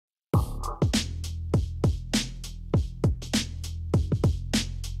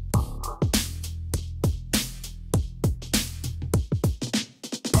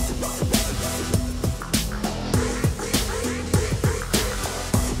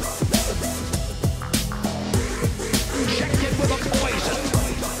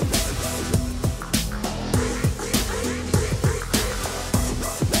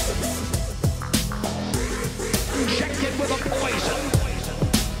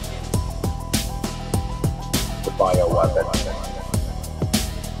bioweapon.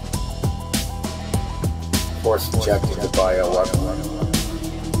 Force injecting the bioweapon.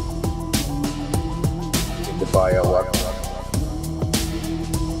 The bioweapon.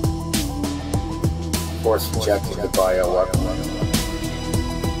 Force injecting the bioweapon.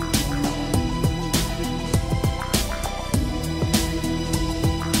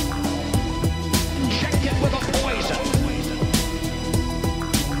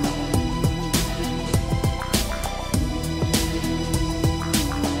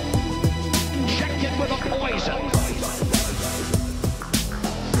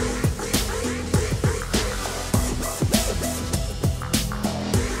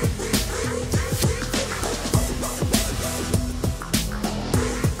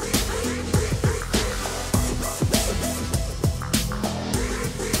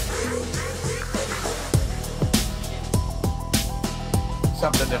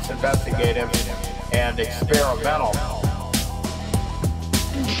 Something that's investigative and experimental.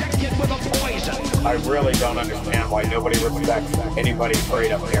 I really don't understand why nobody respects anybody's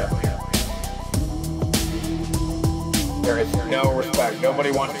freedom here. There is no respect.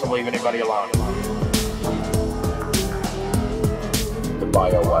 Nobody wants to leave anybody alone. The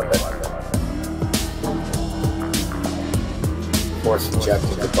bioweapon. Force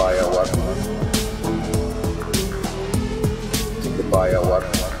injecting the bioweapon.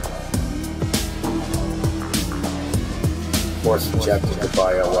 Bioweapon. Force injecting the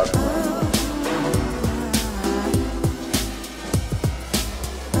bioweapon.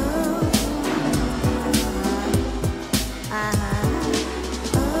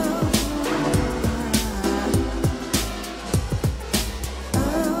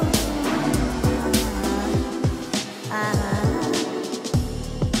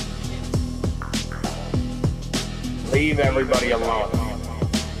 Leave everybody alone.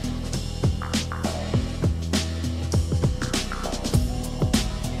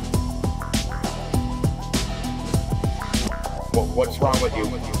 What's wrong with you?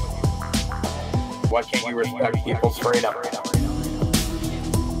 Why can't you respect people's freedom?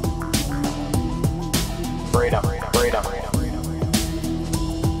 Freedom, freedom.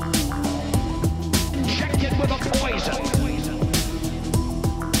 Check it with a poison.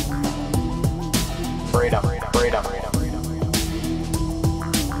 Freedom, freedom.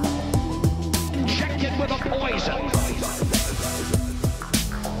 Check it with a poison.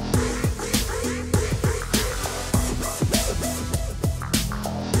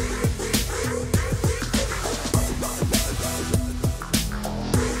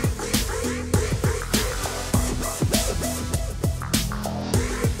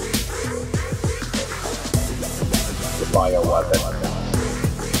 Bioweapon.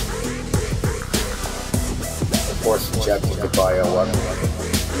 Force injecting the bioweapon.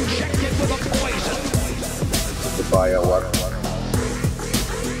 Check it with a poison. The bioweapon.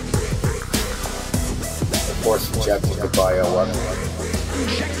 Force injecting the bioweapon.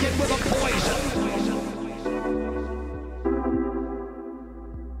 Check it with a poison.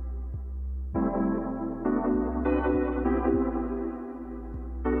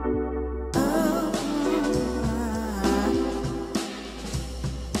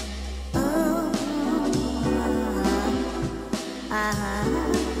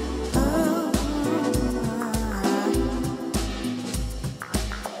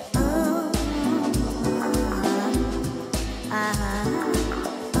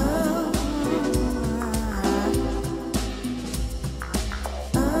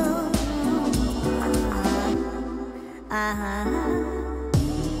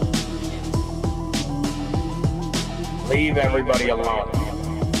 Leave everybody alone.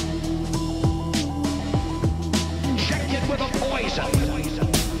 Check it with a poison.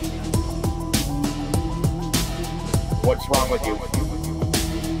 What's wrong with you?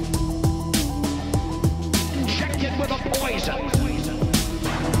 Check it with a poison.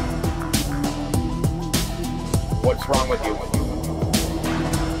 What's wrong with you?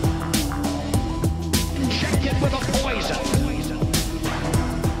 Check it with a poison.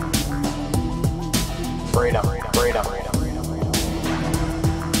 Freedom, freedom.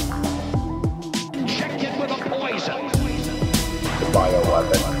 Check it with a poison. The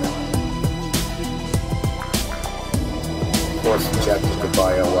bioweapon. Force injecting the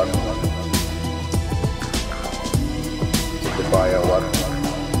bioweapon. The bioweapon.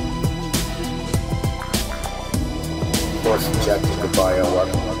 Force injecting the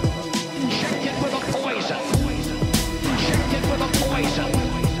bioweapon. Check it with a poison. Check it with a poison.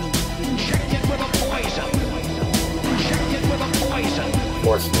 Check it with a poison. Check it with a poison.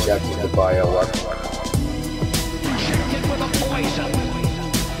 Force injecting the bioweapon. Check it with a poison.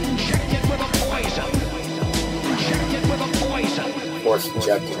 Check it with a poison. Force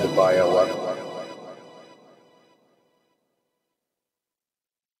injected the bioweapon.